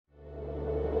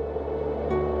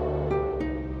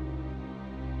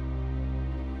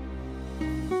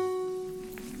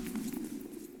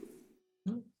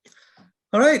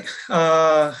All right.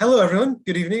 Hello, everyone.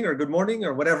 Good evening or good morning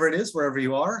or whatever it is, wherever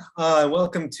you are.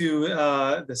 Welcome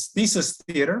to this Thesis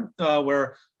Theater,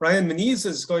 where Ryan Moniz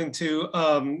is going to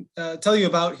tell you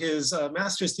about his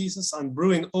master's thesis on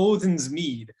brewing Odin's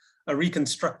Mead, a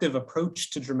reconstructive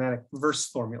approach to dramatic verse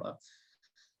formula.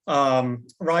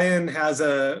 Ryan has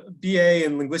a BA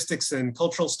in linguistics and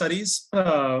cultural studies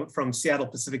from Seattle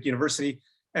Pacific University,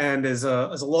 and is a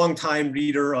longtime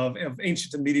reader of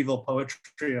ancient and medieval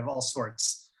poetry of all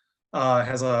sorts.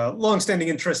 Has a longstanding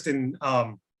interest in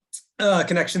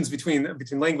connections between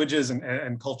languages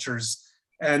and cultures,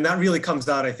 and that really comes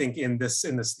out, I think, in this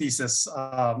thesis,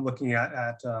 looking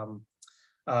at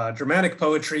Germanic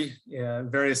poetry in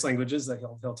various languages that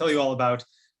he'll tell you all about,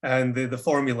 and the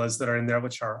formulas that are in there,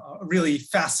 which are a really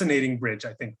fascinating bridge,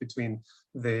 I think, between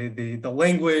the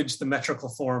language, the metrical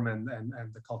form, and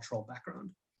the cultural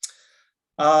background.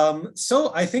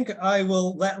 So I think I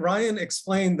will let Ryan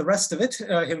explain the rest of it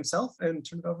himself and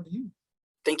turn it over to you.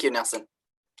 Thank you, Nelson.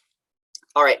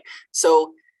 All right,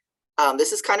 so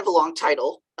this is kind of a long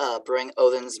title, Brewing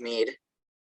Odin's Mead,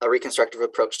 a reconstructive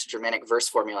approach to Germanic verse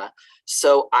formula.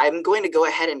 So I'm going to go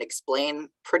ahead and explain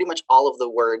pretty much all of the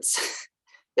words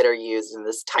that are used in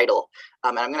this title.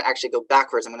 And I'm going to actually go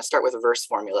backwards. I'm going to start with a verse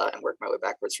formula and work my way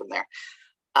backwards from there.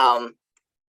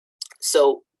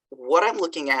 So what I'm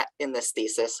looking at in this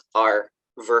thesis are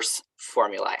verse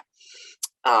formulae.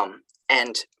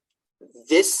 And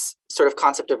this sort of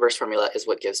concept of verse formula is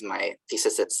what gives my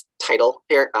thesis its title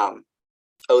here,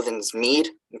 Odin's Mead,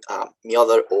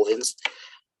 Mjolnir Odins.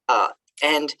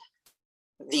 And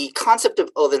the concept of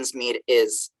Odin's Mead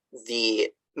is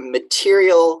the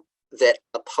material that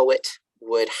a poet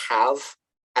would have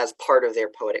as part of their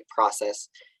poetic process.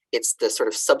 It's the sort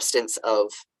of substance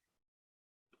of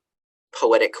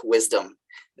poetic wisdom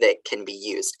that can be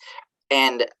used.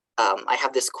 And I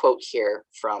have this quote here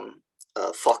from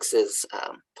Fox's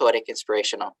Poetic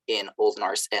Inspiration in Old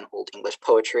Norse and Old English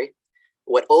Poetry.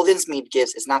 What Odin's Mead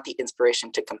gives is not the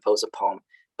inspiration to compose a poem,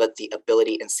 but the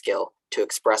ability and skill to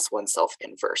express oneself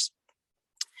in verse.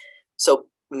 So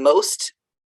most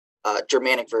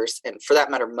Germanic verse, and for that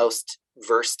matter, most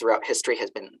verse throughout history has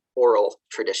been oral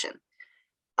tradition.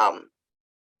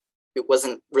 It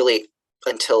wasn't really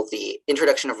until the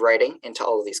introduction of writing into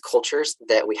all of these cultures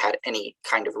that we had any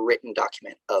kind of written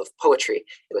document of poetry.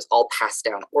 It was all passed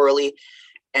down orally.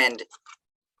 And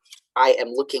I am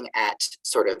looking at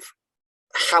sort of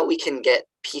how we can get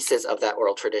pieces of that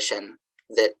oral tradition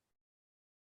that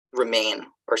remain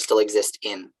or still exist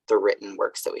in the written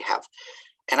works that we have.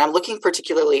 And I'm looking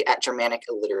particularly at Germanic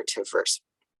alliterative verse.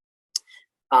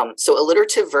 So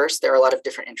alliterative verse, there are a lot of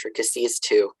different intricacies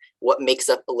to what makes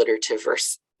up alliterative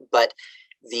verse, but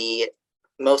the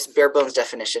most bare bones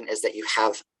definition is that you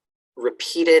have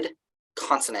repeated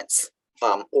consonants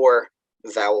or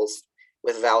vowels.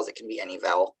 With vowels, it can be any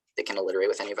vowel. They can alliterate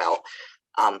with any vowel.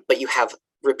 But you have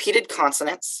repeated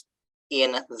consonants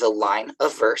in the line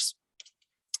of verse.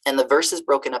 And the verse is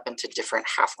broken up into different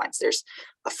half lines. There's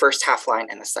a first half line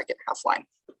and a second half line.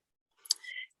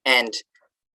 And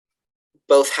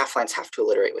both half lines have to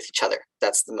alliterate with each other.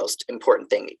 That's the most important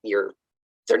thing.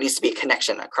 There needs to be a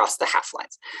connection across the half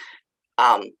lines.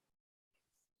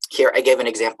 Here I gave an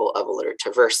example of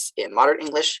alliterative verse in modern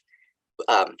English.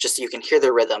 Just so you can hear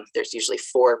the rhythm, there's usually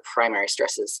 4 primary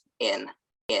stresses in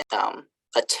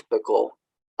a typical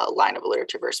line of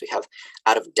alliterative verse. We have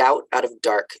out of doubt, out of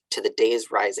dark, to the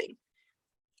day's rising.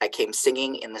 I came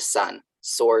singing in the sun,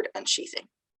 sword unsheathing.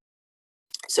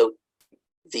 So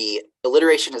the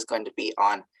alliteration is going to be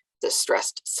on the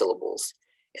stressed syllables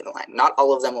in the line. Not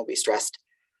all of them will be stressed,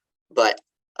 but,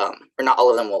 or not all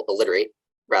of them will alliterate,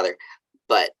 rather,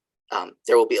 but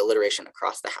there will be alliteration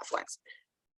across the half lines.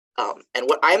 And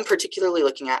what I'm particularly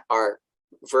looking at are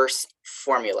verse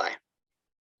formulae.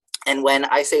 And when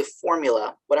I say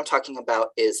formula, what I'm talking about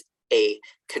is a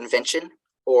convention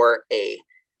or a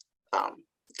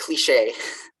cliche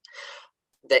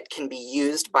that can be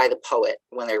used by the poet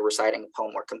when they're reciting a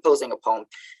poem or composing a poem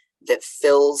that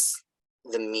fills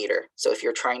the meter. So if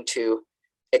you're trying to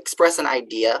express an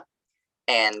idea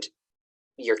and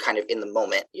you're kind of in the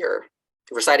moment, you're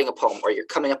reciting a poem or you're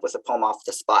coming up with a poem off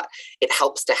the spot, it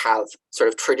helps to have sort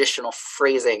of traditional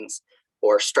phrasings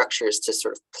or structures to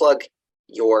sort of plug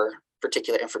your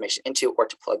particular information into, or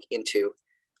to plug into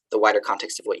the wider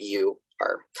context of what you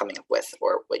are coming up with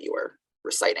or what you are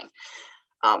reciting.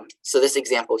 So this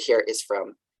example here is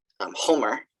from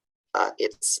Homer.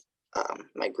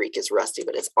 My Greek is rusty,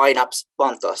 but it's oinops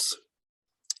pontos,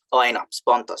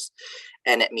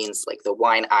 and it means like the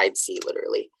wine-eyed sea,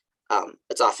 literally.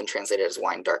 It's often translated as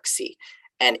wine dark sea,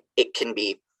 and it can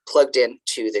be plugged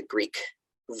into the Greek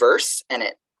verse, and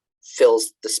it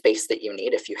fills the space that you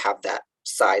need if you have that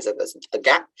size of a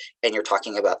gap and you're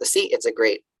talking about the sea. It's a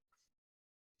great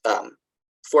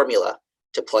formula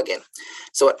to plug in.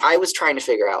 So what I was trying to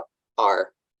figure out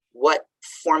are what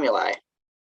formulae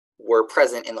were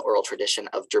present in the oral tradition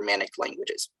of Germanic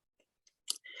languages.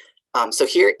 So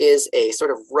here is a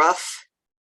sort of rough,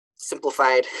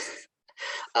 simplified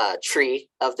tree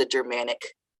of the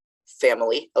Germanic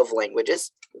family of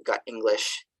languages. We've got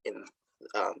English in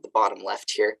the bottom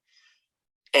left here.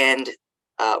 And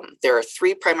there are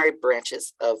 3 primary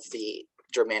branches of the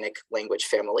Germanic language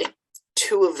family.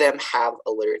 2 of them have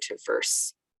alliterative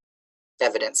verse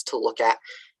evidence to look at.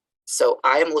 So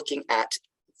I am looking at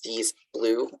these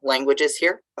blue languages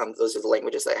here. Those are the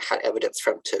languages that I had evidence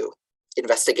from to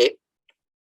investigate.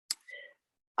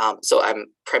 So I'm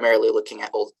primarily looking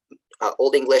at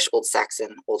Old English, Old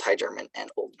Saxon, Old High German, and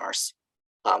Old Norse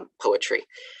poetry.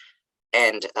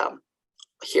 And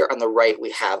here on the right,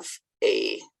 we have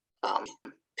a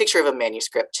picture of a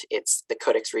manuscript. It's the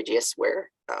Codex Regius, where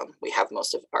we have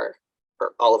most of our,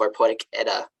 or all of our Poetic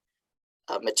Edda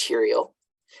material.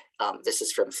 This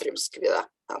is from Frimskvida,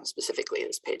 specifically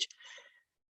this page.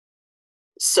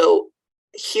 So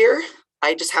here,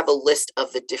 I just have a list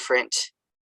of the different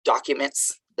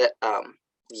documents that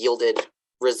yielded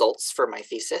results for my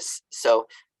thesis. So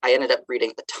I ended up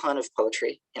reading a ton of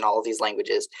poetry in all of these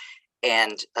languages.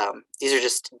 And these are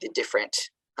just the different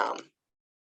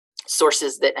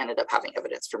sources that ended up having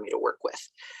evidence for me to work with.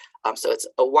 So it's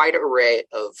a wide array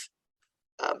of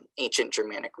ancient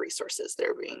Germanic resources that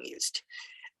are being used.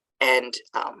 And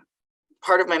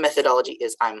part of my methodology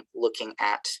is I'm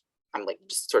like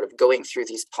just sort of going through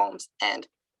these poems and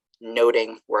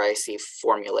noting where I see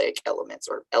formulaic elements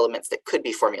or elements that could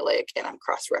be formulaic, and I'm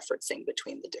cross-referencing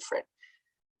between the different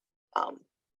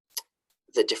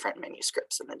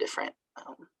manuscripts and the different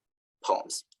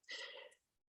poems.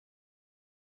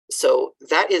 So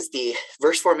that is the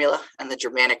verse formula and the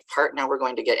Germanic part. Now we're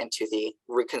going to get into the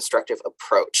reconstructive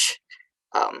approach.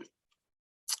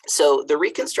 So the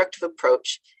reconstructive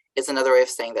approach is another way of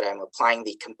saying that I'm applying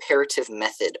the comparative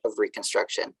method of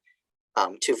reconstruction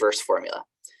to verse formula.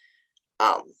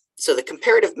 So the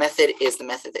comparative method is the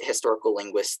method that historical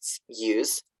linguists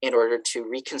use in order to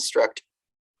reconstruct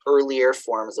earlier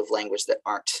forms of language that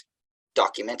aren't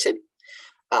documented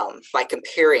by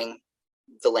comparing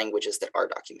the languages that are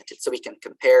documented. So we can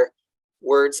compare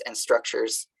words and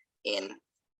structures in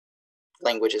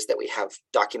languages that we have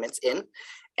documents in,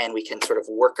 and we can sort of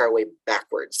work our way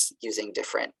backwards using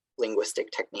different linguistic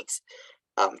techniques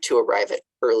to arrive at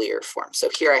earlier forms. So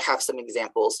here I have some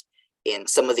examples in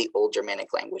some of the old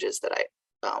Germanic languages that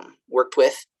I worked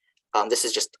with. This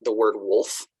is just the word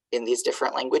wolf in these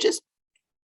different languages.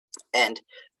 And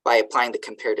by applying the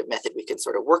comparative method, we can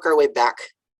sort of work our way back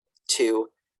to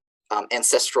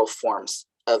ancestral forms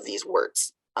of these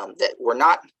words that were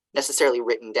not necessarily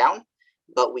written down,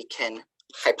 but we can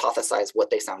hypothesize what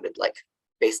they sounded like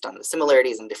based on the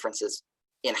similarities and differences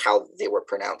in how they were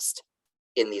pronounced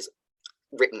in these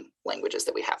written languages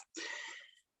that we have,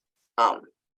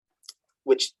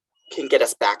 which can get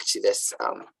us back to this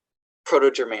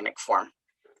Proto-Germanic form,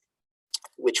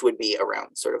 which would be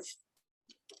around sort of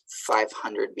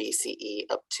 500 BCE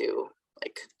up to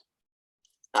like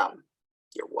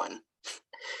year 1,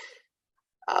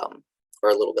 or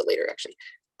a little bit later actually.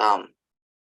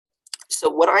 So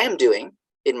what I am doing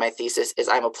in my thesis is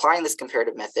I'm applying this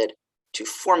comparative method to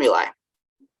formulae.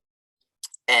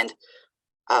 And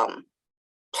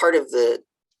part of the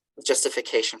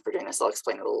justification for doing this, I'll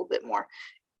explain it a little bit more.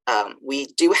 We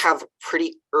do have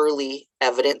pretty early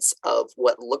evidence of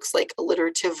what looks like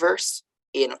alliterative verse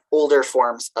in older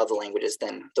forms of the languages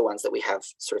than the ones that we have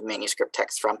sort of manuscript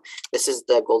text from. This is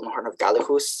the Golden Horn of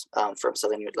Galahus from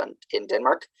southern Jutland in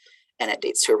Denmark, and it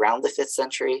dates to around the 5th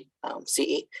century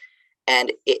CE.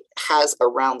 And it has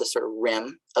around the sort of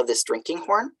rim of this drinking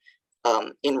horn,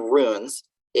 in runes,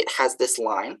 it has this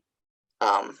line,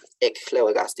 I'm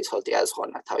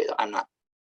not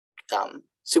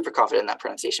super confident in that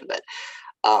pronunciation, but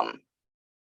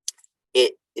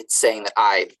it's saying that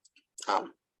I,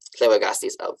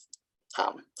 Cleogastes of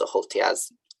the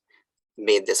Holtias,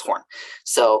 made this horn.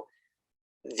 So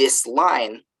this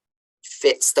line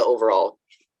fits the overall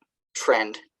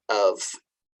trend of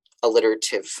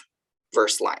alliterative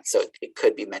verse line. So it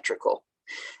could be metrical,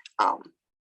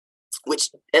 which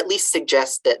at least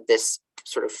suggests that this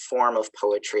sort of form of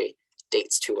poetry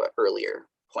dates to an earlier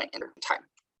point in time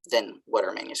than what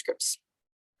our manuscripts,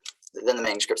 than the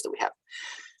manuscripts that we have.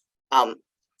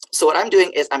 So what I'm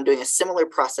doing is I'm doing a similar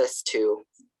process to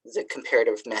the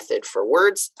comparative method for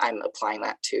words. I'm applying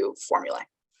that to formulae.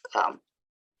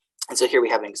 And so here we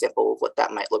have an example of what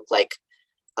that might look like.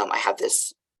 I have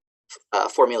this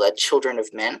formula, children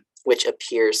of men, which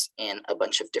appears in a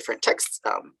bunch of different texts.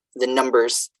 The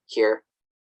numbers here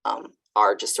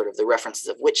are just sort of the references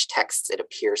of which texts it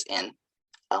appears in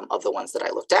of the ones that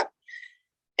I looked at.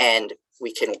 And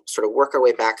we can sort of work our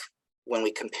way back when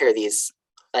we compare these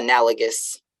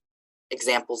analogous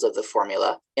examples of the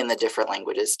formula in the different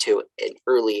languages to an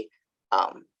earlier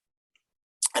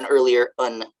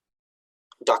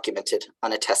undocumented,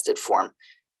 unattested form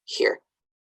here,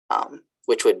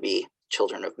 which would be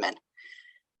children of men.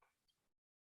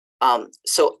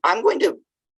 So I'm going to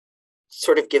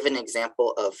sort of give an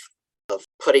example of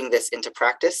putting this into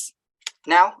practice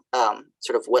now,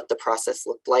 sort of what the process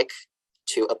looked like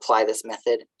to apply this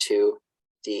method to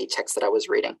the text that I was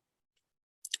reading.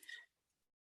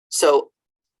 So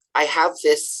I have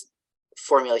this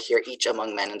formula here, each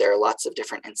among men, and there are lots of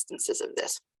different instances of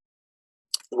this,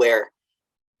 where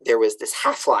there was this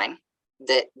half line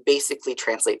that basically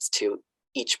translates to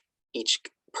each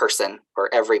person or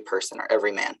every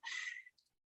man.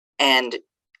 And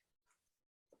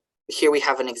here we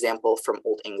have an example from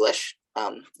Old English.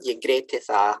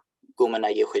 Yegretitha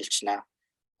gumana yuhilchna,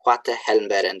 huata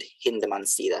helmberend hindeman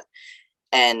sida.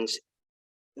 And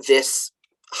this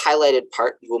highlighted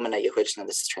part, gumana yuhilchna,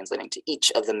 this is translating to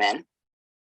each of the men.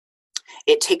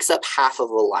 It takes up half of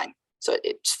a line. So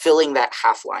it's filling that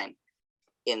half line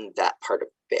in that part of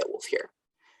Beowulf here.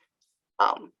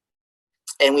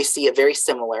 And we see a very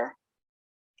similar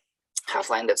half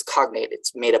line that's cognate.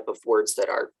 It's made up of words that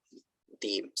are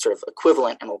the sort of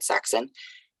equivalent in Old Saxon.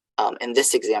 In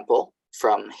this example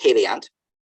from Heliand,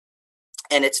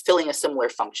 and it's filling a similar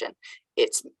function.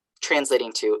 It's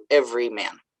translating to every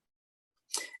man.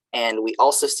 And we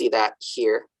also see that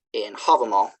here in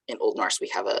Havamal, in Old Norse, we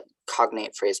have a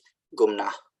cognate phrase, gumna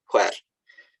huer.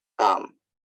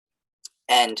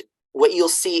 And what you'll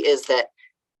see is that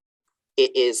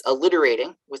it is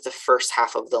alliterating with the first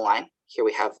half of the line. Here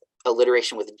we have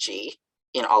alliteration with G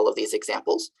in all of these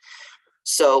examples.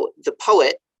 So the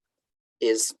poet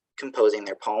is composing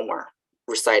their poem or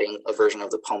reciting a version of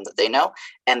the poem that they know,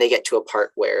 and they get to a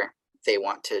part where they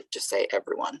want to just say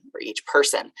everyone or each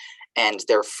person, and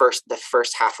the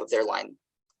first half of their line,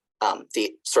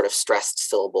 the sort of stressed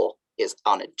syllable is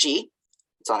on a G,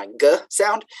 it's on a G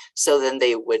sound, so then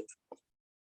they would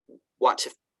want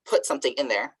to put something in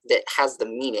there that has the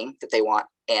meaning that they want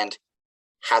and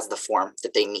has the form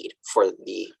that they need for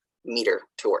the meter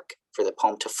to work, for the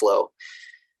poem to flow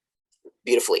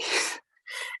beautifully.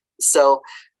 So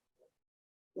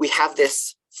we have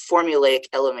this formulaic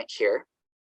element here,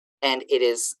 and it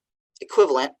is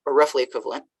equivalent or roughly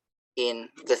equivalent in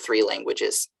the three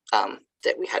languages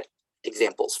that we had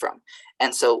examples from.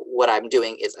 And so what I'm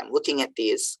doing is I'm looking at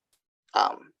these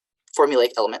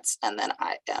formulaic elements, and then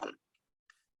I am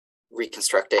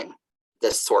reconstructing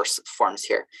the source forms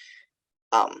here.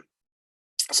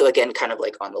 So again, kind of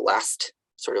like on the last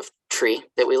sort of tree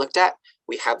that we looked at,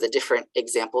 we have the different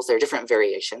examples. There are different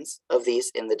variations of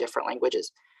these in the different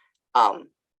languages.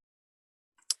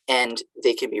 And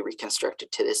they can be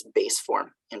reconstructed to this base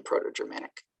form in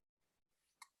Proto-Germanic.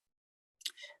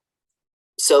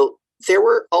 So there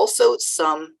were also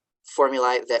some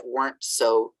formulae that weren't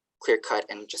so clear-cut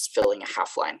and just filling a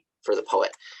half line for the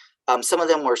poet. Some of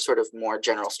them were sort of more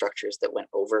general structures that went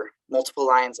over multiple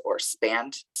lines or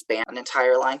span an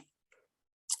entire line.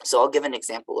 So I'll give an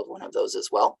example of one of those as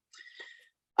well.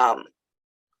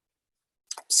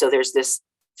 So there's this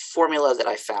formula that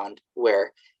I found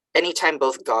where anytime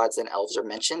both gods and elves are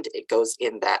mentioned, it goes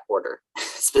in that order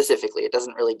specifically. It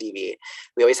doesn't really deviate.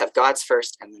 We always have gods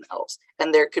first and then elves.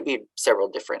 And there could be several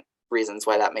different reasons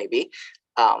why that may be.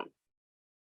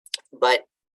 But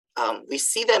we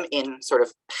see them in sort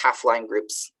of half-line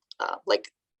groups, like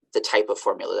the type of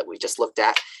formula that we just looked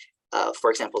at. For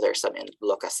example, there's some in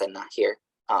Lokasenna here,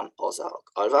 Oza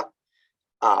Alva.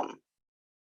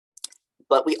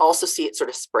 But we also see it sort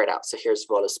of spread out. So here's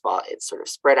Voluspa, it's sort of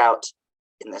spread out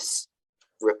in this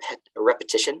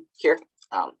repetition here,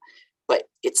 but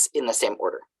it's in the same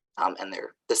order. And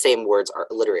the same words are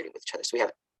alliterating with each other. So we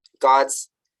have gods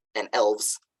and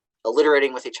elves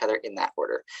alliterating with each other in that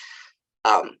order.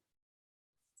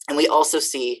 And we also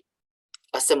see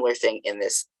a similar thing in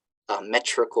this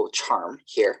metrical charm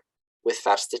here with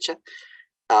Farsticha.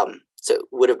 So it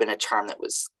would have been a charm that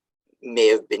may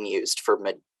have been used for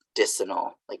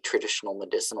medicinal, like traditional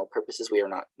medicinal purposes. We are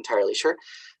not entirely sure,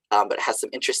 but it has some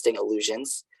interesting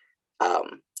allusions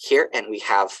here. And we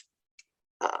have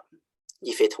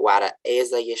Yifetwara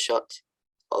Eza Yeshot,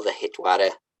 or the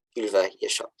Hitwara Ylva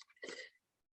Yeshot.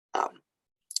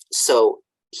 So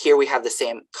here we have the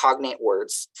same cognate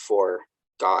words for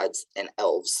gods, and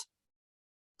elves,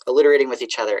 alliterating with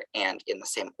each other and in the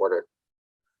same order.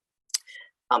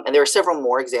 And there are several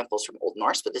more examples from Old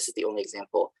Norse, but this is the only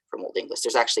example from Old English.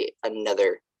 There's actually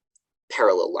another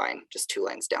parallel line, just 2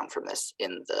 lines down from this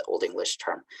in the Old English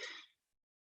term.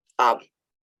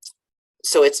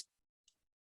 So it's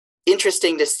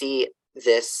interesting to see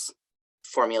this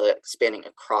formula spanning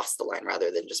across the line rather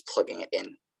than just plugging it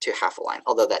in to half a line,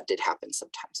 although that did happen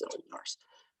sometimes in Old Norse.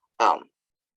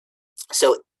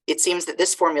 So it seems that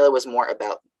this formula was more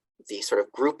about the sort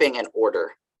of grouping and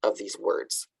order of these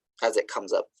words as it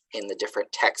comes up in the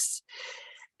different texts.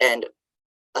 And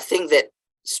a thing that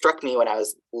struck me when I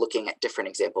was looking at different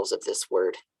examples of this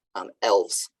word,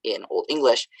 elves, in Old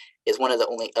English, is one of the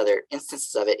only other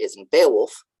instances of it is in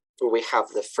Beowulf, where we have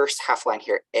the first half line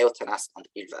here, Eotanas and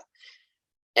Ylva.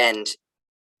 And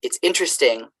it's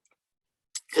interesting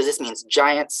because this means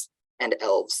giants and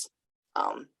elves,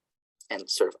 and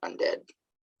sort of undead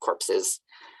corpses.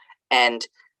 And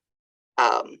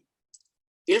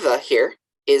Ylva here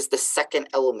is the second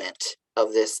element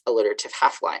of this alliterative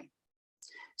half line.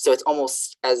 So it's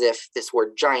almost as if this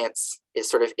word giants is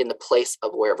sort of in the place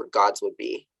of wherever gods would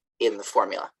be in the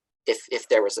formula. If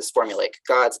there was this formulaic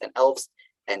gods and elves,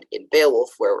 and in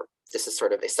Beowulf, where this is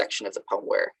sort of a section of the poem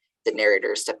where the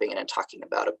narrator is stepping in and talking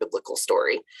about a biblical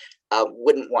story,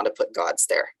 wouldn't want to put gods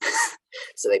there.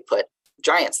 So they put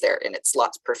giants there, and it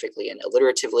slots perfectly in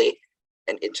alliteratively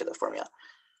and into the formula.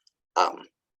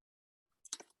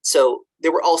 So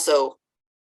there were also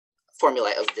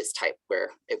formulae of this type where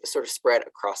it was sort of spread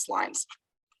across lines.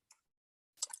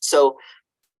 So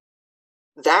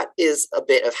that is a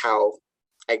bit of how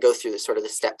I go through the sort of the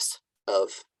steps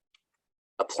of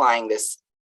applying this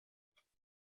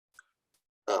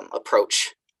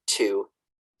approach to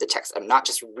the text. I'm not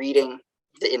just reading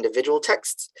the individual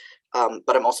texts,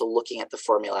 but I'm also looking at the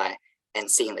formulae and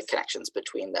seeing the connections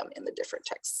between them in the different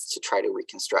texts to try to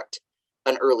reconstruct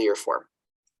an earlier form.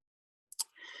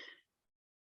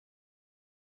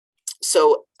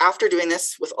 So after doing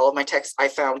this with all of my texts, I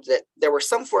found that there were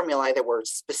some formulae that were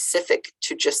specific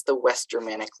to just the West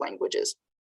Germanic languages.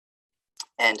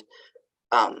 And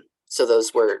so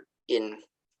those were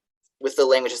with the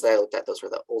languages that I looked at, those were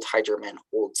the Old High German,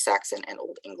 Old Saxon, and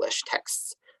Old English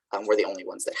texts were the only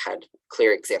ones that had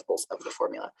clear examples of the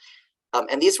formula.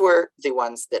 And these were the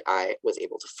ones that I was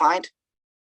able to find.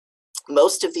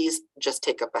 Most of these just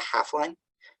take up a half line.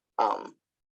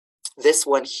 This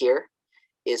one here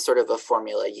is sort of a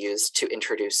formula used to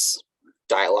introduce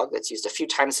dialogue that's used a few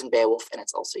times in Beowulf, and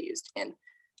it's also used in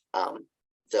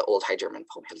the Old High German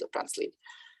poem Hildebrandslied.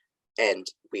 And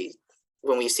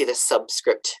when we see the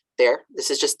subscript there, this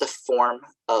is just the form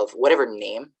of whatever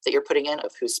name that you're putting in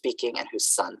of who's speaking and whose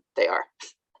son they are.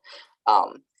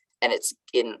 And it's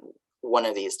in one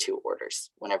of these 2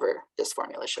 orders whenever this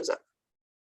formula shows up.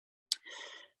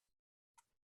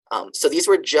 So these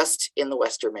were just in the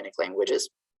West Germanic languages.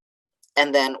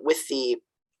 And then with the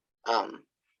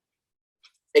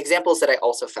examples that I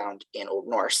also found in Old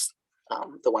Norse,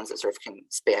 the ones that sort of can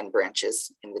span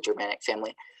branches in the Germanic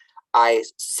family, I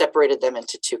separated them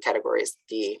into 2 categories.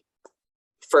 The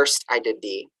first, I did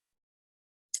the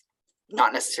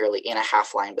not necessarily in a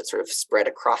half line, but sort of spread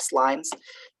across lines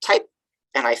type.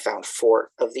 And I found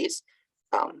 4 of these.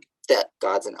 That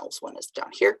gods and elves one is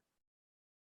down here.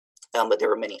 But there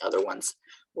were many other ones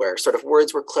where sort of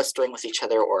words were clustering with each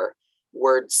other, or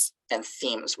words and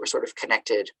themes were sort of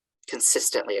connected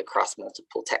consistently across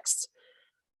multiple texts.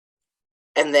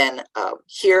 And then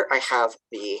here I have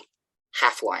the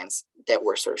half lines that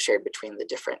were sort of shared between the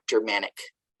different Germanic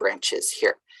branches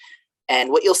here. And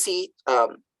what you'll see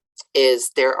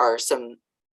is there are some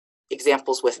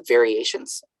examples with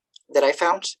variations that I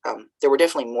found. There were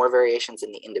definitely more variations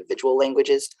in the individual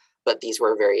languages, but these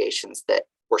were variations that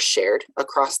were shared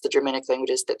across the Germanic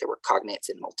languages, that there were cognates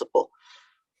in multiple.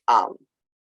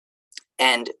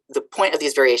 And the point of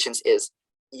these variations is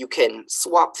you can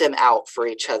swap them out for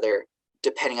each other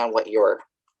depending on what your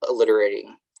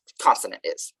alliterating consonant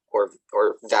is, or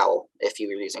vowel. If you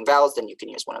were using vowels, then you can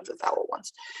use one of the vowel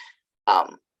ones.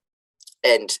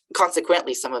 And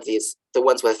consequently, some of these, the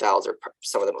ones with vowels, are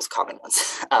some of the most common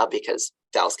ones because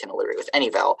vowels can alliterate with any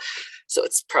vowel. So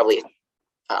it's probably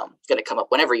going to come up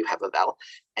whenever you have a vowel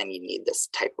and you need this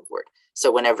type of word.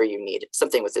 So whenever you need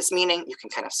something with this meaning, you can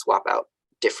kind of swap out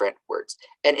different words.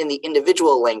 And in the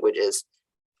individual languages,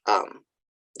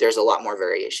 there's a lot more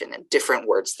variation and different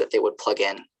words that they would plug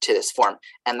in to this form.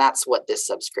 And that's what this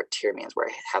subscript here means, where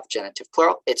I have genitive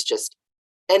plural. It's just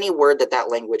any word that that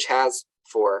language has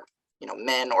for,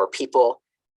 men or people,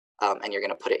 and you're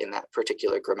going to put it in that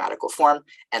particular grammatical form,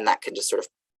 and that can just sort of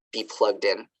be plugged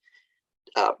in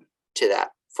to that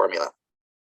formula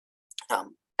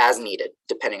as needed,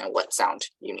 depending on what sound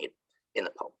you need in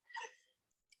the poem.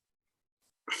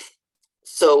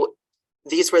 So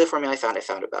these were the formula I found. I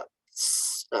found about,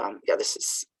 yeah, this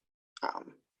is the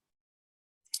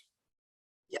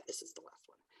last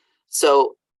one.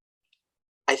 So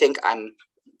I think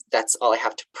that's all I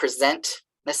have to present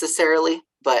necessarily,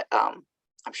 but I'm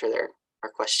sure there are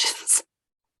questions.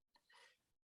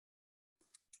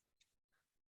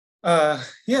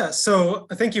 Yeah, so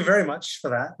thank you very much for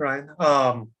that,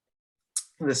 Ryan.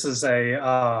 This is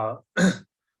a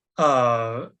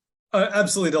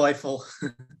absolutely delightful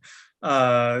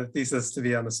thesis to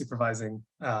be on the supervising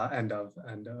end of,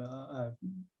 and a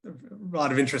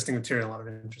lot of interesting material, a lot of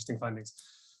interesting findings.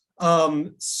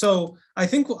 So I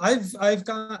think I've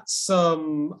got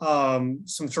some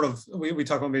sort of, we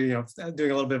talk about maybe,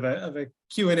 doing a little bit of a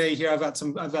Q&A here. I've got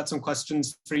some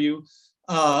questions for you.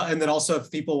 And then also if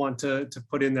people want to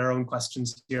put in their own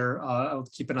questions here, I'll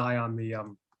keep an eye on the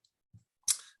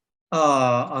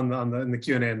in the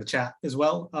Q&A in the chat as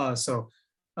well. So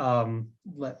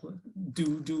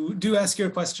do ask your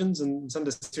questions and send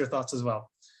us your thoughts as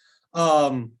well.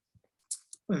 Well,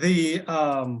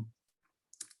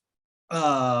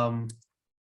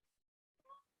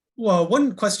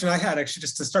 one question I had actually,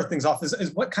 just to start things off,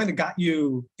 is what kind of got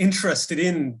you interested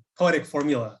in poetic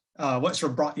formula? What sort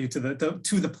of brought you to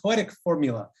the poetic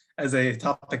formula as a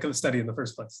topic of study in the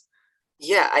first place?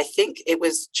 Yeah, I think it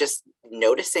was just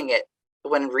noticing it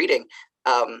when reading.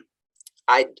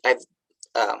 I've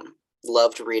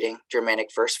loved reading Germanic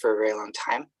verse for a very long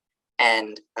time,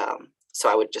 and so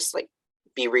I would just like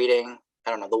be reading,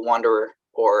 I don't know, The Wanderer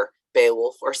or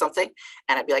Beowulf or something,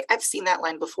 and I'd be like, I've seen that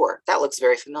line before. That looks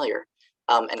very familiar.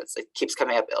 And it keeps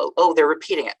coming up. Oh, they're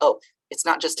repeating it. Oh, it's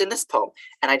not just in this poem.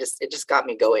 And it just got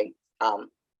me going,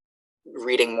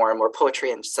 reading more and more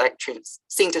poetry and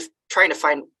trying to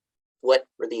find what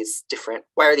were these different,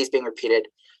 why are these being repeated?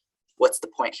 What's the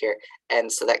point here? And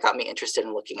so that got me interested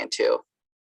in looking into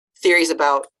theories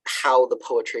about how the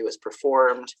poetry was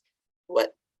performed,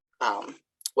 what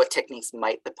techniques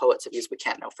might the poets have used. We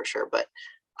can't know for sure, but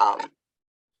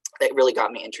it really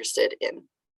got me interested in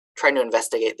trying to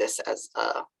investigate this as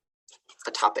a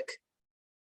topic.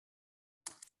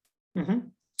 Mm-hmm.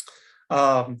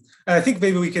 And I think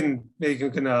maybe we can I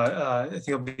think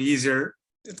it'll be easier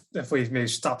if we maybe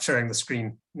stop sharing the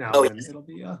screen now. Oh, and yes. It'll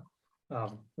be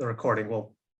the recording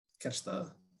will catch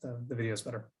the videos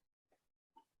better.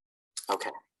 Okay.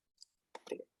 I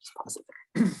think just pause it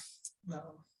there.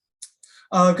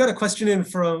 I've got a question in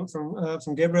from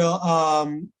Gabriel.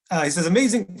 He says,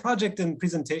 amazing project and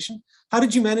presentation. How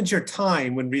did you manage your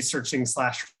time when researching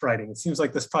 / writing? It seems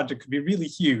like this project could be really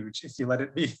huge if you let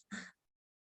it be.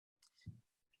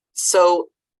 So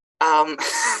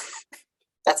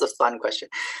that's a fun question.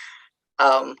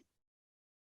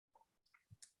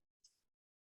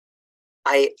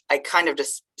 I kind of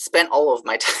just spent all of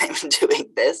my time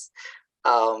doing this.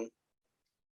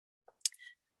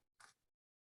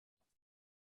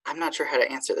 I'm not sure how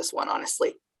to answer this one,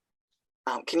 honestly.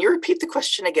 Can you repeat the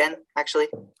question again, actually?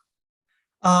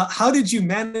 How did you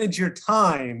manage your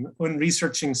time when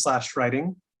researching /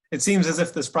 writing? It seems as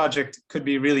if this project could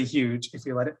be really huge if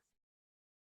you let it.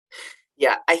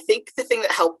 Yeah, I think the thing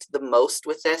that helped the most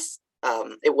with this,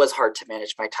 it was hard to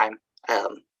manage my time.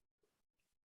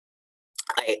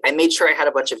 I made sure I had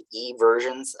a bunch of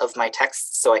e-versions of my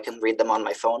texts so I can read them on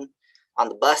my phone, on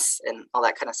the bus, and all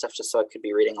that kind of stuff, just so I could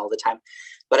be reading all the time.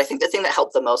 But I think the thing that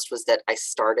helped the most was that I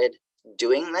started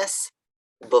doing this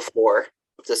before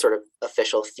the sort of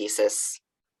official thesis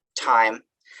time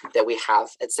that we have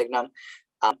at Signum.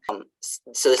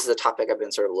 So this is a topic I've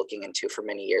been sort of looking into for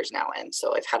many years now. And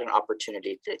so I've had an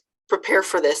opportunity to prepare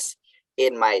for this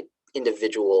in my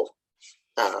individual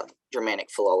Germanic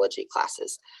philology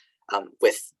classes.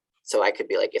 So I could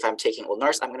be like, if I'm taking Old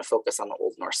Norse, I'm going to focus on the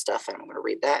Old Norse stuff, and I'm going to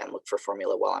read that and look for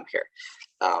formula while I'm here.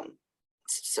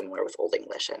 Similar with Old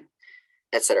English and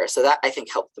etc. So that I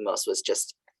think helped the most, was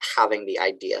just having the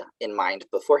idea in mind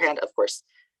beforehand. Of course,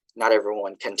 not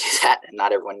everyone can do that, and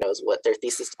not everyone knows what their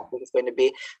thesis topic is going to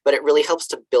be, but it really helps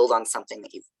to build on something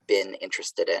that you've been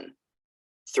interested in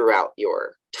throughout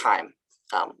your time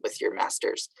with your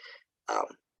masters.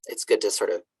 It's good to sort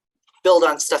of build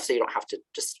on stuff so you don't have to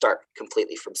just start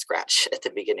completely from scratch at the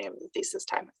beginning of the thesis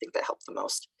time. I think that helped the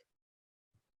most.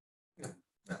 Yeah,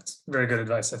 that's very good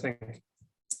advice, I think.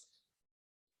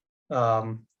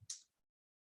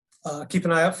 Keep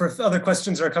an eye out for if other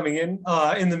questions are coming in.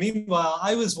 In the meanwhile,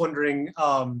 I was wondering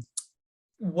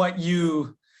what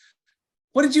did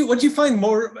you find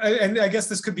more, and I guess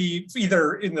this could be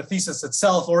either in the thesis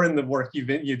itself or in the work you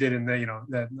did in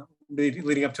the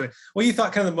leading up to it, what you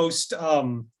thought kind of the most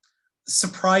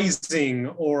surprising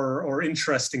or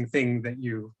interesting thing that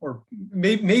you, or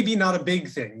maybe not a big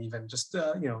thing, even just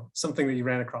something that you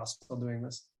ran across while doing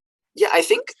this? Yeah,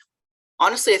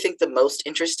 honestly, I think the most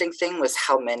interesting thing was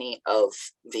how many of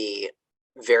the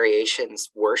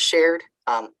variations were shared.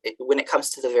 When it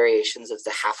comes to the variations of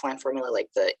the half-line formula, like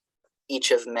the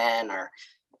each of men, or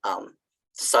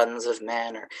sons of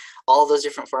men, or all those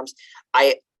different forms,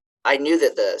 I knew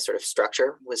that the sort of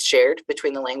structure was shared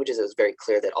between the languages. It was very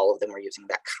clear that all of them were using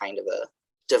that kind of a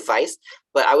device,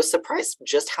 but I was surprised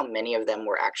just how many of them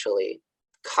were actually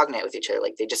cognate with each other.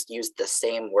 Like they just used the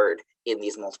same word in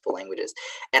these multiple languages.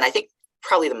 And I think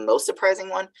probably the most surprising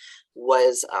one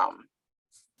was I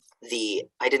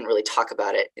didn't really talk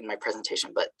about it in my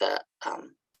presentation, but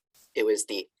it was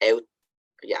it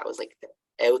was like the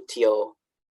Eutio,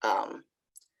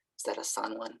 is that a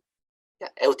San one? Yeah,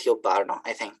 Eutiobarno,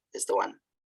 I think is the one.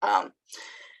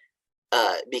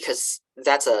 Because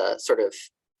that's a sort of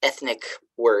ethnic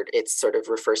word. It sort of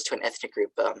refers to an ethnic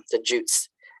group, the Jutes.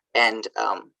 And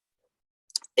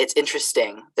it's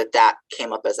interesting that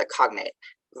came up as a cognate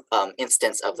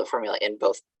instance of the formula in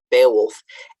both Beowulf,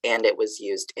 and it was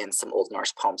used in some Old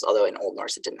Norse poems, although in Old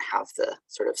Norse it didn't have the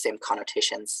sort of same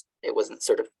connotations. It was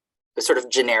sort of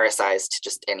genericized to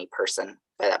just any person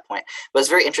by that point. But it's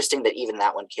very interesting that even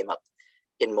that one came up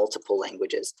in multiple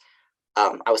languages.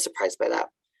 I was surprised by that.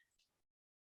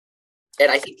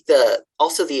 And I think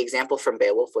also the example from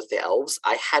Beowulf with the elves,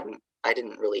 I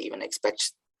didn't really even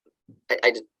expect.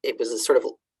 It was a sort of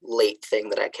late thing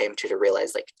that I came to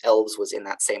realize, like elves was in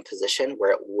that same position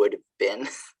where it would have been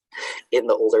in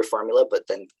the older formula, but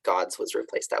then gods was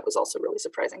replaced. That was also really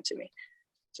surprising to me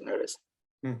to notice.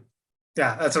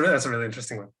 Yeah, that's a really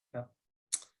interesting one.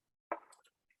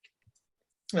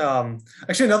 Yeah.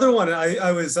 Actually, another one that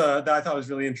I thought was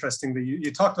really interesting that you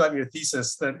talked about in your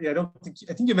thesis that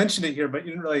I think you mentioned it here, but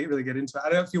you didn't really get into it. I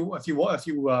don't know if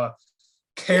you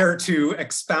care to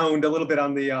expound a little bit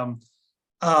on the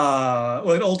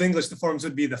well, in Old English the forms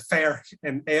would be the Ferch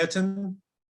and Eoten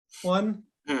one,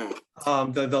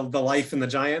 the life and the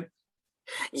giant.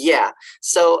 Yeah.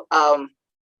 So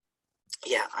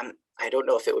yeah, I don't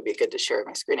know if it would be good to share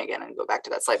my screen again and go back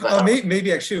to that slide, but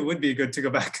maybe actually it would be good to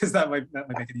go back, because that might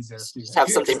make it easier. Just have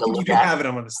something to look at. You do have it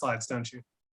on one of the slides, don't you?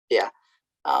 Yeah.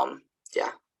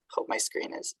 Yeah. Hope my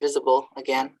screen is visible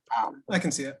again. I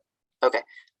can see it. Okay.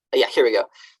 Yeah, here we go.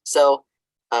 So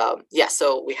yeah,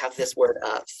 so we have this word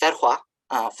ferhua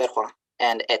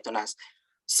and etonas.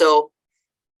 So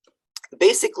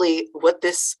basically what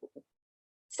this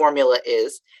formula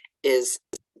is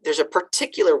there's a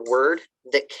particular word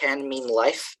that can mean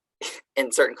life.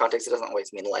 In certain contexts, it doesn't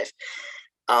always mean life.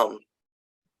 But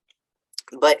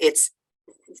it's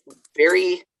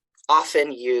very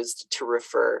often used to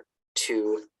refer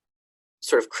to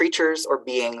sort of creatures or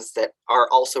beings that are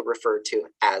also referred to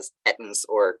as etons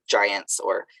or giants,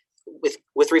 or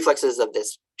with reflexes of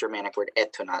this Germanic word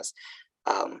etonas.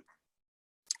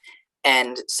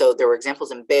 And so there were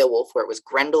examples in Beowulf where it was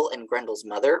Grendel and Grendel's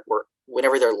mother, where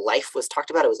whenever their life was talked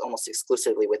about, it was almost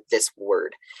exclusively with this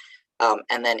word.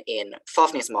 And then in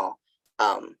Fafnismal,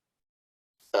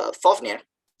 Fafnir,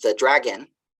 the dragon,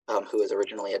 who is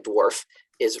originally a dwarf,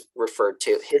 is referred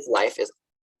to, his life is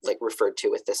like referred to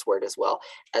with this word as well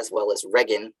as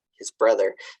Regin, his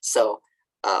brother. So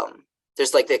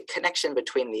there's like the connection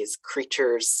between these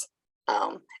creatures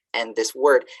and this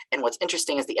word. And what's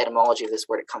interesting is the etymology of this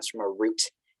word. It comes from a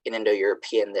root in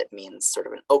Indo-European that means sort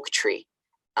of an oak tree.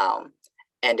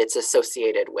 And it's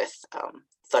associated with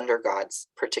thunder gods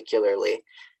particularly.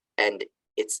 And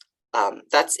it's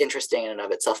that's interesting in and of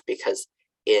itself, because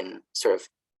in sort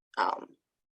of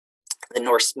the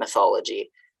Norse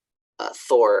mythology,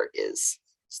 Thor is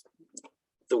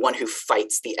the one who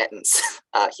fights the Ettins.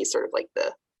 He's sort of like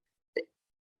the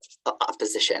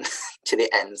opposition to the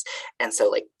Ettins. And so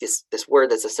like this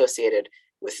word that's associated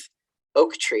with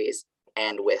oak trees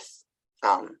and with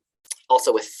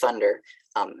also with thunder,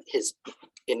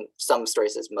 in some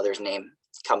stories his mother's name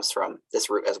comes from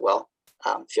this root as well,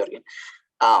 Fjordgyn.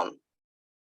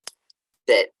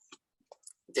 That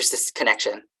there's this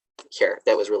connection here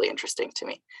that was really interesting to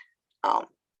me.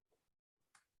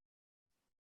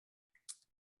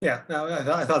 Yeah, no,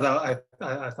 I thought that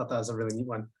was a really neat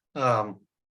one. And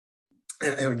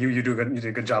you did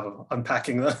a good job of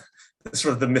unpacking the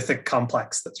sort of the mythic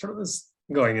complex that sort of is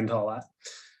going into all that.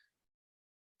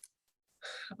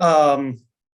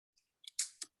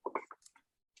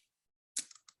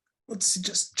 Let's see,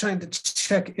 just trying to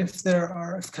check if there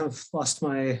are. I've kind of lost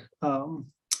my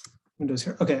windows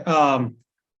here. Okay.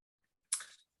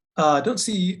 Don't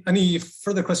see any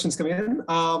further questions coming in.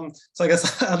 So I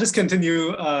guess I'll just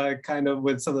continue kind of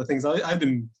with some of the things I've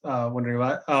been wondering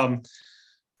about.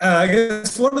 I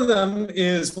guess one of them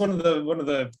is one of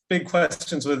the big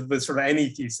questions with sort of any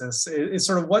thesis is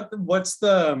sort of what was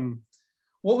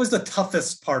the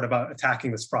toughest part about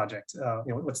attacking this project?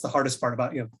 What's the hardest part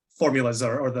about formulas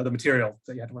or the material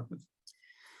that you had to work with?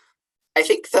 I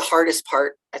think the hardest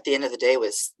part at the end of the day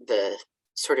was the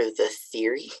sort of the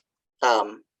theory.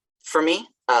 For me,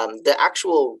 the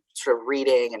actual sort of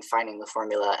reading and finding the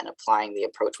formula and applying the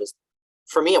approach was,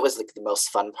 for me, it was like the most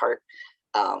fun part.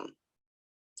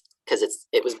 Because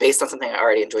it was based on something I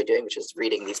already enjoyed doing, which is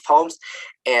reading these poems.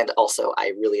 And also I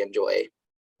really enjoy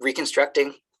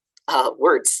reconstructing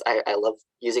words. I love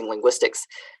using linguistics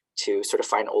to sort of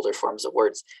find older forms of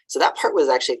words. So that part was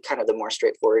actually kind of the more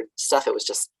straightforward stuff. It was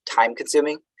just time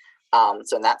consuming.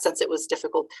 So in that sense, it was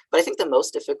difficult. But I think the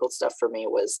most difficult stuff for me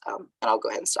was, and I'll go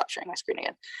ahead and stop sharing my screen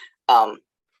again,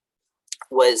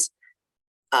 was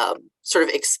sort of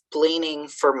explaining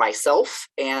for myself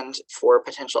and for a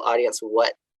potential audience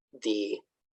what the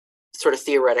sort of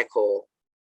theoretical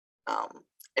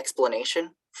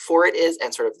explanation for it is,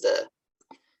 and sort of the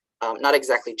not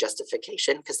exactly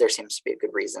justification, because there seems to be a good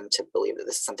reason to believe that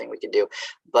this is something we can do,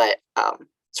 but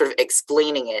sort of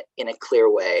explaining it in a clear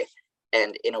way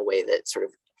and in a way that sort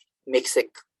of makes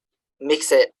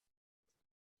it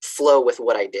flow with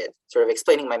what I did, sort of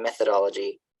explaining my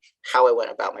methodology, how I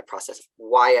went about my process,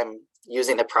 why I'm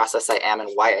using the process I am, and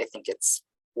why I think it's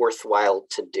worthwhile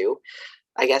to do,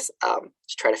 I guess, to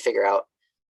try to figure out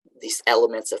these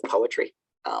elements of poetry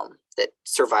that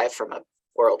survive from an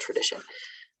oral tradition.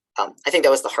 I think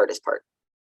that was the hardest part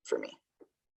for me.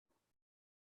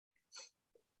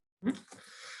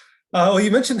 Well,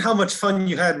 you mentioned how much fun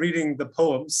you had reading the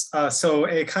poems. So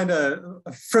a kind of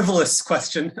frivolous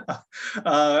question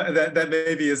that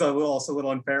maybe is also a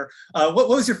little unfair. What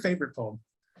was your favorite poem?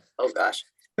 Oh gosh,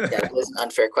 yeah, that was an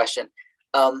unfair question.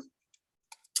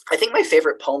 I think my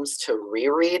favorite poems to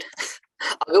reread,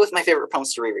 I'll go with my favorite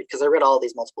poems to reread because I read all of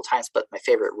these multiple times, but my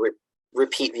favorite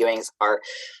repeat viewings are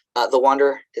The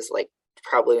Wanderer is like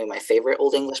probably my favorite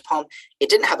Old English poem. It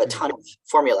didn't have a ton of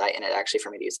formula in it actually for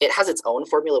me to use. It has its own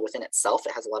formula within itself.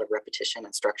 It has a lot of repetition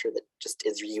and structure that just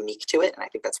is unique to it, and I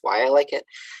think that's why I like it.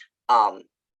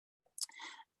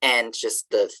 And just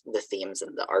the themes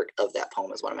and the art of that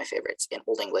poem is one of my favorites in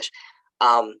Old English.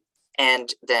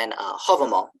 And then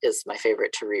Havamal is my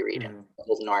favorite to reread in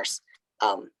Old Norse.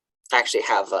 I actually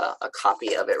have a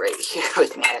copy of it right here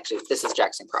with me. Actually, this is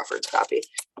Jackson Crawford's copy,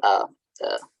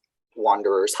 the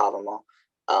Wanderer's Havamal.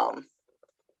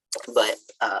 But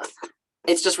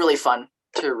it's just really fun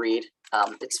to read.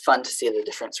 It's fun to see the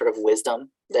different sort of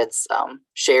wisdom that's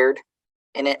shared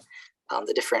in it,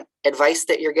 the different advice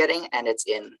that you're getting, and it's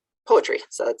in poetry,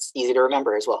 so it's easy to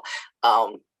remember as well.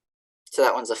 So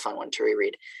that one's a fun one to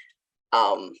reread.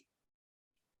 I'm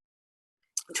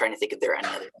trying to think if there are any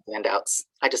other handouts.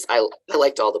 I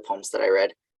liked all the poems that I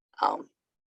read.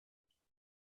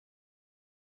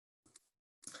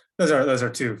 Those are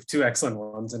two excellent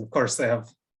ones, and of course they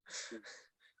have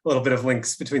a little bit of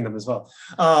links between them as well.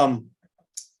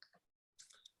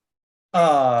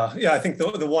 Yeah, I think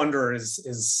the Wanderer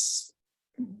is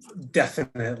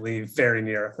definitely very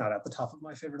near, if not at the top of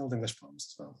my favorite Old English poems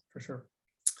as well, for sure.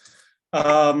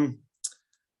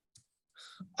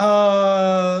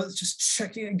 Just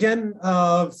checking again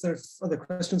if there's other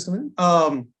questions coming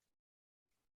in.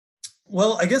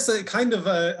 Well, I guess a kind of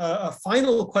a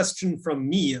final question from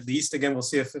me, at least. Again, we'll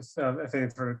see if any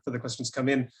further questions come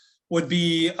in. Would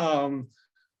be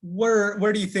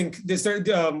where do you think is there?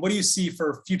 What do you see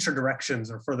for future directions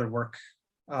or further work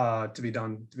to be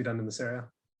done in this area?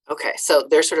 Okay, so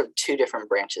there's sort of two different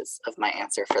branches of my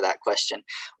answer for that question.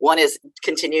 One is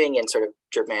continuing in sort of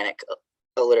Germanic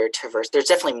alliterative verse. There's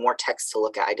definitely more text to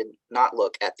look at. I did not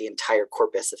look at the entire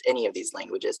corpus of any of these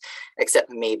languages, except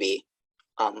maybe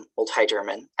Old High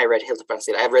German. I read Hildebrandt's.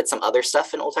 I've read some other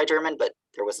stuff in Old High German, but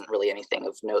there wasn't really anything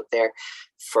of note there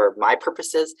for my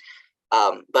purposes.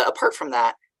 But apart from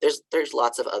that, there's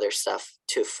lots of other stuff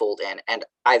to fold in. And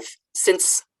I've,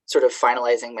 since sort of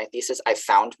finalizing my thesis, I've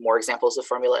found more examples of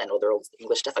formula and other Old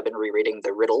English stuff. I've been rereading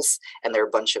the riddles, and there are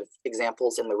a bunch of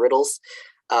examples in the riddles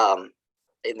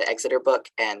in the Exeter book.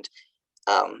 And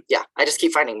yeah, I just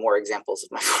keep finding more examples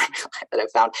of my formula that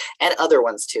I've found, and other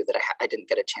ones too that I didn't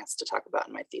get a chance to talk about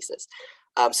in my thesis.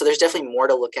 So there's definitely more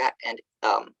to look at. And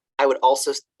I would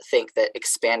also think that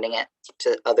expanding it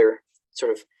to other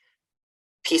sort of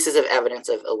pieces of evidence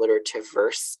of alliterative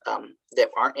verse that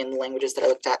aren't in the languages that I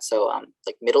looked at. So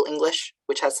like Middle English,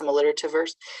 which has some alliterative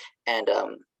verse, and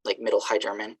like Middle High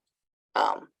German.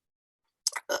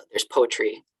 there's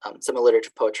poetry, some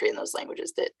alliterative poetry in those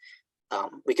languages that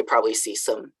we could probably see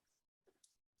some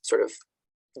sort of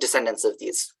descendants of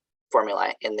these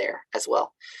formulae in there as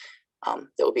well. That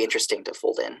would be interesting to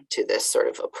fold in to this sort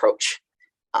of approach.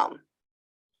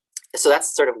 So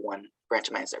that's sort of one branch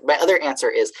of my answer. My other answer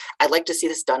is I'd like to see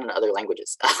this done in other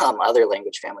languages, other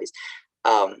language families.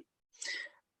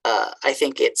 I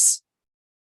think it's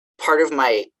part of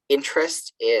my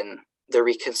interest in the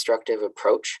reconstructive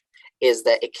approach is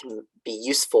that it can be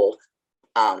useful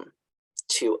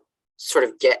to sort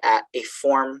of get at a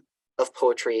form of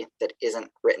poetry that isn't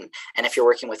written. And if you're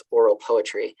working with oral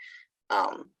poetry,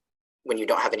 when you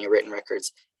don't have any written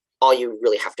records, all you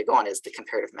really have to go on is the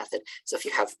comparative method. So if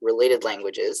you have related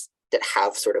languages that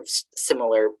have sort of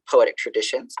similar poetic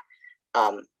traditions,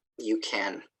 you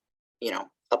can,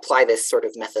 apply this sort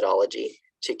of methodology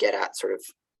to get at sort of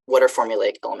what are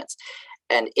formulaic elements.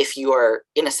 And if you are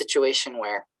in a situation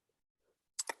where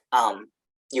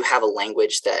you have a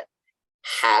language that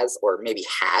has or maybe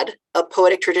had a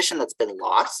poetic tradition that's been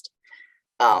lost,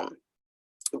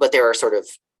 but there are sort of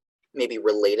maybe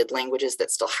related languages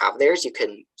that still have theirs, you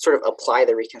can sort of apply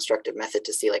the reconstructive method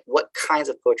to see like what kinds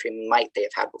of poetry might they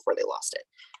have had before they lost it,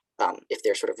 if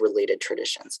they're sort of related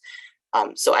traditions.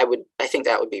 So I think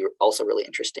that would be also really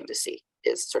interesting to see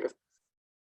is sort of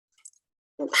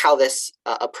how this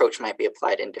approach might be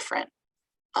applied in different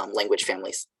language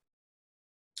families.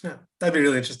 Yeah, that'd be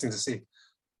really interesting to see.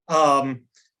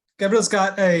 Gabriel's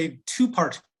got a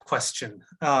two-part question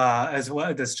as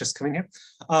well that's just coming here.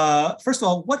 First of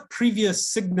all, what previous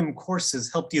Signum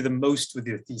courses helped you the most with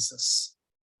your thesis?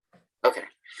 Okay,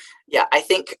 yeah, I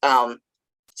think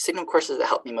Signum courses that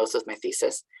helped me most with my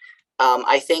thesis.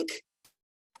 I think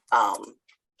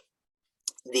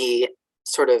the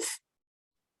sort of,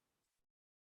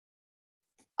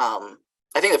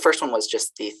 I think the first one was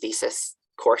just the thesis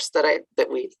course that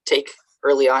we take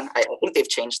early on. I think they've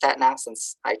changed that now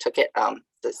since I took it.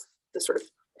 The sort of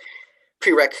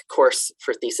prereq course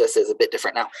for thesis is a bit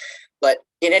different now. But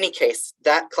in any case,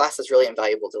 that class is really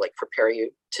invaluable to like prepare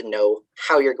you to know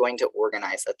how you're going to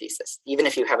organize a thesis. Even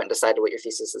if you haven't decided what your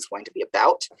thesis is going to be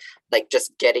about, like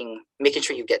just making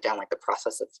sure you get down like the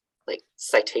process of like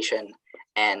citation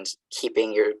and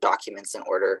keeping your documents in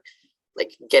order,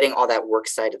 like getting all that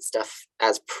works cited stuff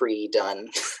as pre-done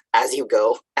as you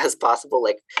go as possible.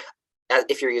 Like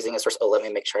if you're using a source, let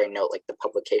me make sure I note like the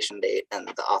publication date and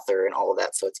the author and all of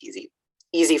that, so it's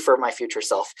easy for my future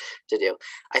self to do.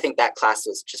 I think that class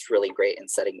was just really great in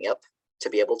setting me up to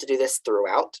be able to do this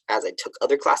throughout. As I took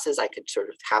other classes, I could sort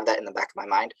of have that in the back of my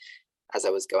mind as I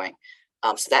was going.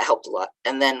 So that helped a lot.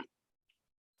 And then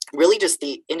really just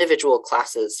the individual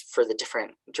classes for the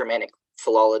different Germanic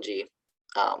philology,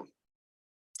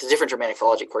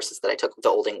 courses that I took, the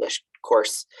Old English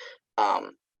course,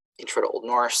 Intro to Old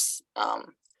Norse,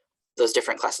 those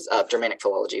different classes of Germanic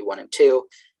philology 1 and 2,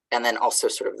 and then also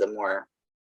sort of the more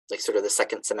like sort of the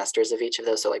second semesters of each of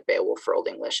those, so like Beowulf for Old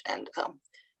English and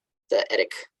the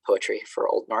Eddic poetry for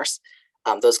Old Norse.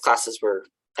 Those classes were,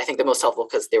 I think, the most helpful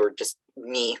because they were just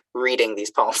me reading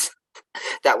these poems.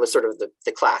 That was sort of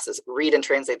the class, is read and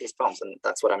translate these poems, and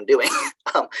that's what I'm doing.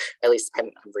 At least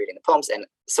I'm reading the poems, and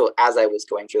so as I was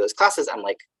going through those classes, I'm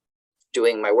like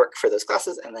doing my work for those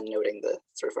classes and then noting the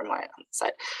sort of formula on the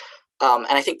side.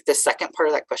 And I think the second part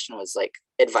of that question was like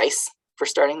advice for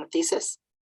starting the thesis.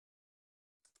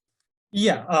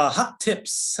 Yeah, hot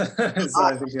tips.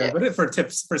 I think but for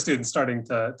tips for students preparing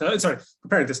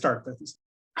to start the thesis.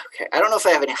 Okay, I don't know if I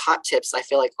have any hot tips. I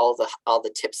feel like all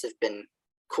the tips have been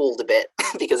cooled a bit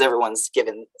because everyone's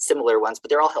given similar ones, but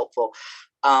they're all helpful.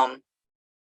 I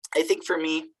think for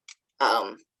me,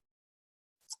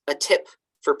 a tip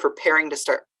for preparing to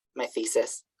start my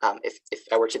thesis, if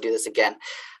I were to do this again,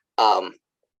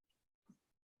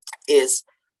 is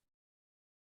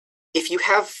if you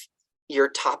have your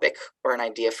topic or an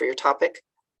idea for your topic,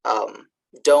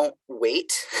 don't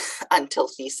wait until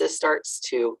thesis starts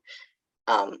to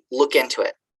look into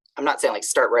it. I'm not saying like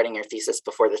start writing your thesis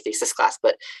before the thesis class,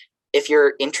 but if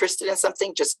you're interested in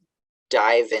something, just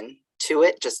dive into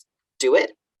it, just do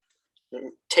it.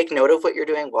 Take note of what you're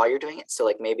doing while you're doing it. So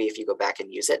like maybe if you go back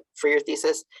and use it for your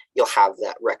thesis, you'll have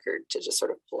that record to just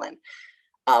sort of pull in.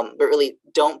 But really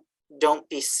don't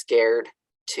be scared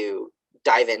to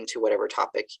dive into whatever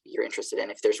topic you're interested in.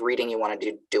 If there's reading you want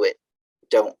to do it.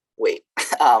 Don't wait,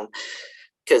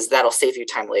 because that'll save you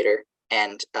time later.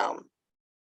 And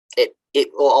it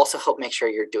will also help make sure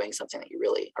you're doing something that you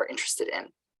really are interested in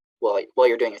while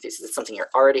you're doing your thesis. It's something you're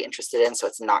already interested in, so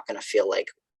it's not going to feel like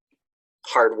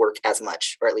hard work as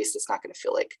much, or at least it's not going to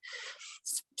feel like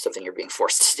something you're being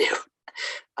forced to do,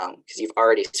 because you've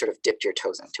already sort of dipped your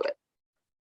toes into it.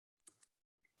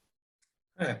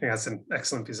 I think that's an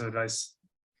excellent piece of advice.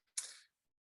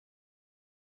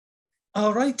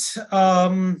 All right.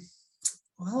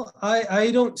 Well,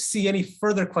 I don't see any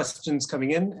further questions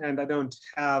coming in, and I don't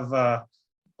have a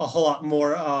whole lot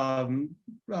more on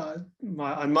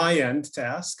my end to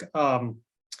ask.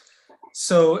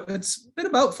 So it's been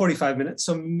about 45 minutes,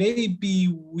 so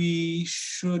maybe we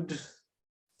should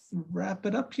wrap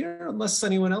it up here, unless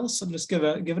anyone else. I'll just give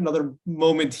another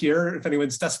moment here if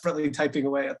anyone's desperately typing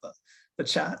away at the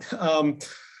chat.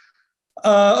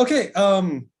 Okay.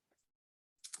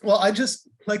 Well, I just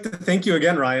like to thank you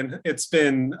again, Ryan. It's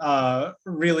been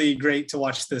really great to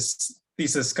watch this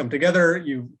thesis come together.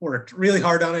 You worked really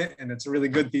hard on it, and it's a really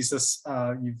good thesis.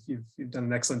 You've done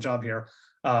an excellent job here.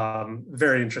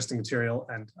 Very interesting material,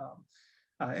 and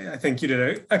I think you did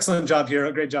an excellent job here,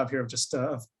 a great job here of just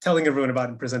telling everyone about it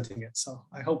and presenting it. So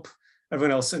I hope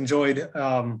everyone else enjoyed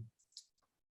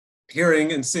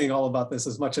hearing and seeing all about this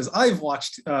as much as I've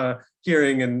watched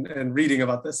hearing and reading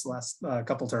about this last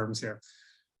couple terms here.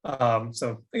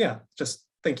 So yeah, just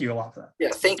thank you a lot for that.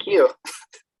 Yeah, thank you.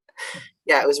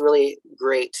 Yeah, it was really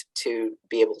great to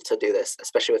be able to do this,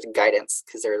 especially with guidance,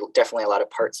 because there are definitely a lot of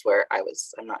parts where I'm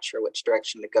not sure which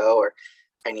direction to go, or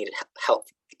I needed help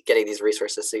getting these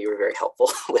resources. So you were very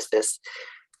helpful with this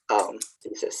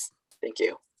thesis. Thank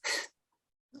you.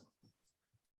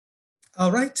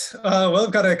 All right. Well,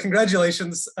 I've got a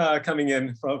congratulations coming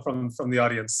in from the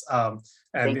audience.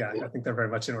 And yeah, I think they're very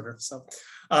much in order. So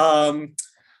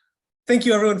thank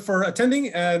you everyone for attending,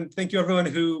 and thank you everyone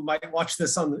who might watch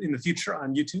this in the future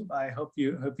on YouTube. I hope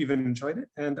you've enjoyed it,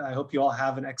 and I hope you all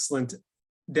have an excellent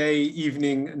day,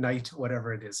 evening, night,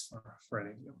 whatever it is for any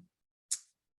of you.